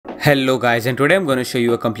Hello guys, and today I'm going to show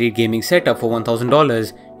you a complete gaming setup for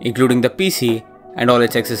 $1000 including the PC and all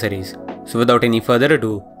its accessories. So without any further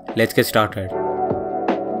ado, let's get started.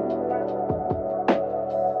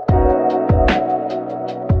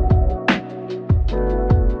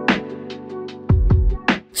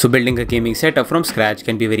 So building a gaming setup from scratch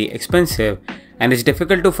can be very expensive and it's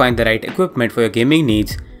difficult to find the right equipment for your gaming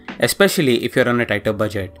needs, especially if you're on a tighter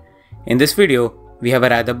budget. In this video, we have a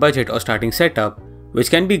rather budget or starting setup which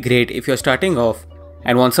can be great if you're starting off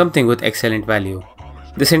and want something with excellent value.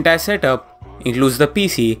 This entire setup includes the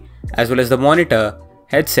PC as well as the monitor,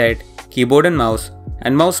 headset, keyboard and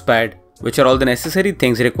mousepad, which are all the necessary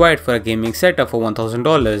things required for a gaming setup for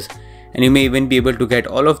 $1000, and you may even be able to get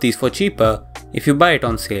all of these for cheaper if you buy it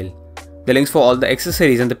on sale. The links for all the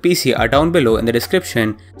accessories and the PC are down below in the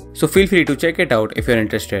description, so feel free to check it out if you're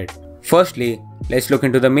interested. Firstly, let's look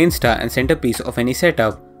into the main star and centerpiece of any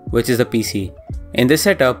setup, which is the PC. In this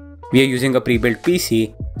setup, we are using a pre-built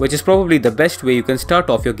PC, which is probably the best way you can start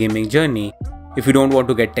off your gaming journey if you don't want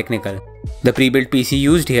to get technical. The pre-built PC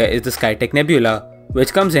used here is the Skytech Nebula,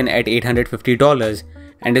 which comes in at $850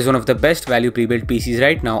 and is one of the best value pre-built PCs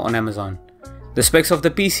right now on Amazon. The specs of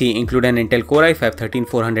the PC include an Intel Core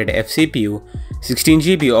i5-13400F CPU,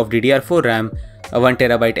 16GB of DDR4 RAM, a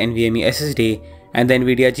 1TB NVMe SSD, and the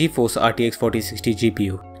NVIDIA Geforce RTX 4060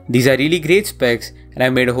 GPU. These are really great specs, and I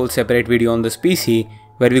made a whole separate video on this PC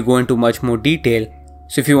where we go into much more detail,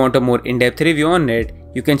 so if you want a more in-depth review on it,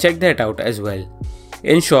 you can check that out as well.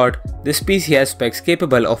 In short, this PC has specs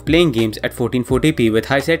capable of playing games at 1440p with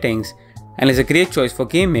high settings and is a great choice for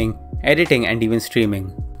gaming, editing and even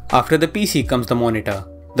streaming. After the PC comes the monitor.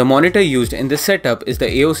 The monitor used in this setup is the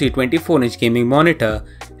AOC 24-inch gaming monitor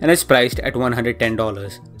and is priced at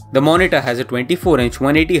 $110. The monitor has a 24-inch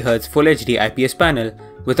 180Hz Full HD IPS panel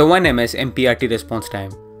with a 1ms MPRT response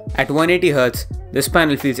time. At 180Hz, this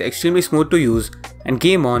panel feels extremely smooth to use and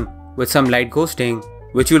game on with some light ghosting,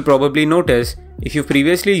 which you'll probably notice if you've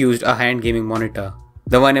previously used a high-end gaming monitor.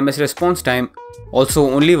 The 1ms response time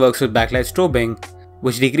also only works with backlight strobing,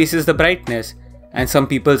 which decreases the brightness, and some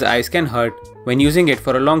people's eyes can hurt when using it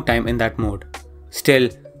for a long time in that mode. Still,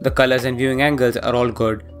 the colors and viewing angles are all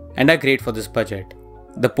good and are great for this budget.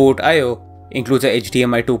 The port I/O includes a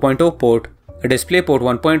HDMI 2.0 port, a DisplayPort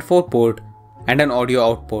 1.4 port, and an audio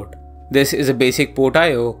out port. This is a basic port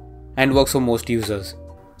I/O and works for most users.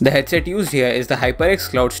 The headset used here is the HyperX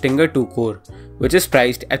Cloud Stinger 2 Core, which is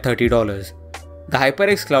priced at $30. The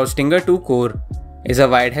HyperX Cloud Stinger 2 Core is a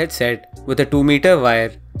wired headset with a 2-meter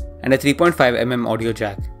wire and a 3.5mm audio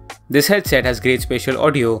jack. This headset has great spatial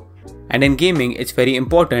audio, and in gaming it's very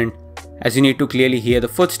important as you need to clearly hear the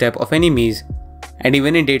footstep of enemies, and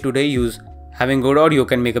even in day-to-day use, having good audio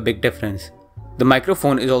can make a big difference. The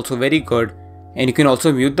microphone is also very good, and you can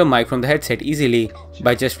also mute the mic from the headset easily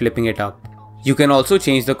by just flipping it up. You can also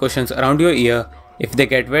change the cushions around your ear if they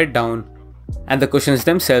get weighed down, and the cushions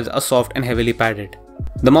themselves are soft and heavily padded.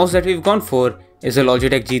 The mouse that we've gone for is a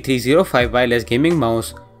Logitech G305 wireless gaming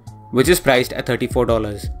mouse, which is priced at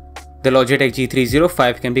 $34. The Logitech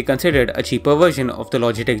G305 can be considered a cheaper version of the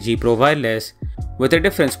Logitech G Pro wireless with a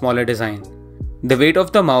different smaller design. The weight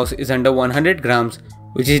of the mouse is under 100 grams,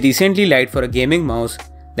 which is decently light for a gaming mouse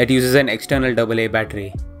that uses an external AA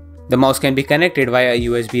battery. The mouse can be connected via a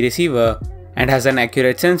USB receiver and has an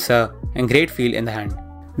accurate sensor and great feel in the hand.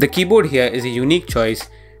 The keyboard here is a unique choice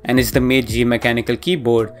and is the Mate G mechanical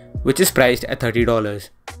keyboard, which is priced at $30.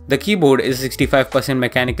 The keyboard is a 65%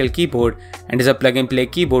 mechanical keyboard and is a plug-and-play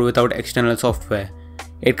keyboard without external software.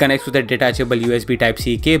 It connects with a detachable USB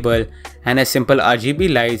Type-C cable and has simple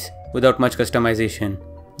RGB lights without much customization.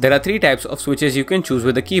 There are 3 types of switches you can choose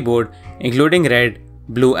with the keyboard, including red,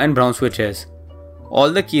 blue and brown switches. All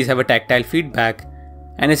the keys have a tactile feedback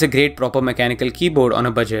and is a great proper mechanical keyboard on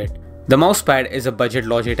a budget. The mousepad is a budget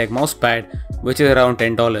Logitech mousepad, which is around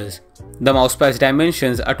 $10. The mousepad's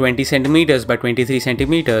dimensions are 20cm by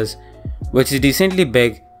 23cm, which is decently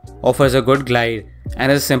big, offers a good glide,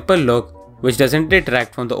 and has a simple look which doesn't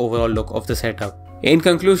detract from the overall look of the setup. In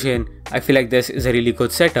conclusion, I feel like this is a really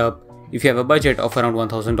good setup if you have a budget of around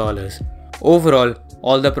 $1000. Overall,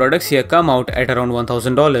 all the products here come out at around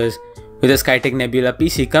 $1000, with the Skytech Nebula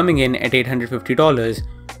PC coming in at $850,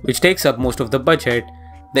 which takes up most of the budget,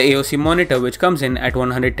 the AOC monitor which comes in at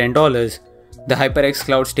 $110, the HyperX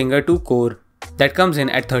Cloud Stinger 2 Core that comes in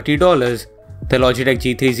at $30, the Logitech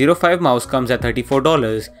G305 mouse comes at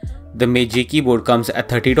 $34, the Mate G keyboard comes at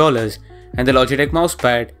 $30, and the Logitech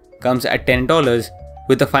mousepad comes at $10,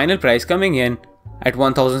 with the final price coming in at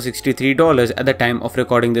 $1063 at the time of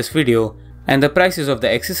recording this video, and the prices of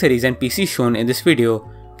the accessories and PC shown in this video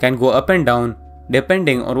can go up and down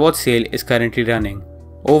depending on what sale is currently running.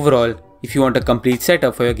 Overall, if you want a complete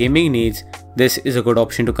setup for your gaming needs, this is a good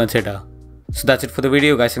option to consider. So that's it for the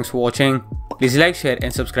video guys, thanks for watching. Please like, share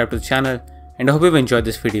and subscribe to the channel, and I hope you've enjoyed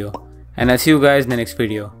this video. And I'll see you guys in the next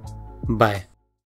video. Bye.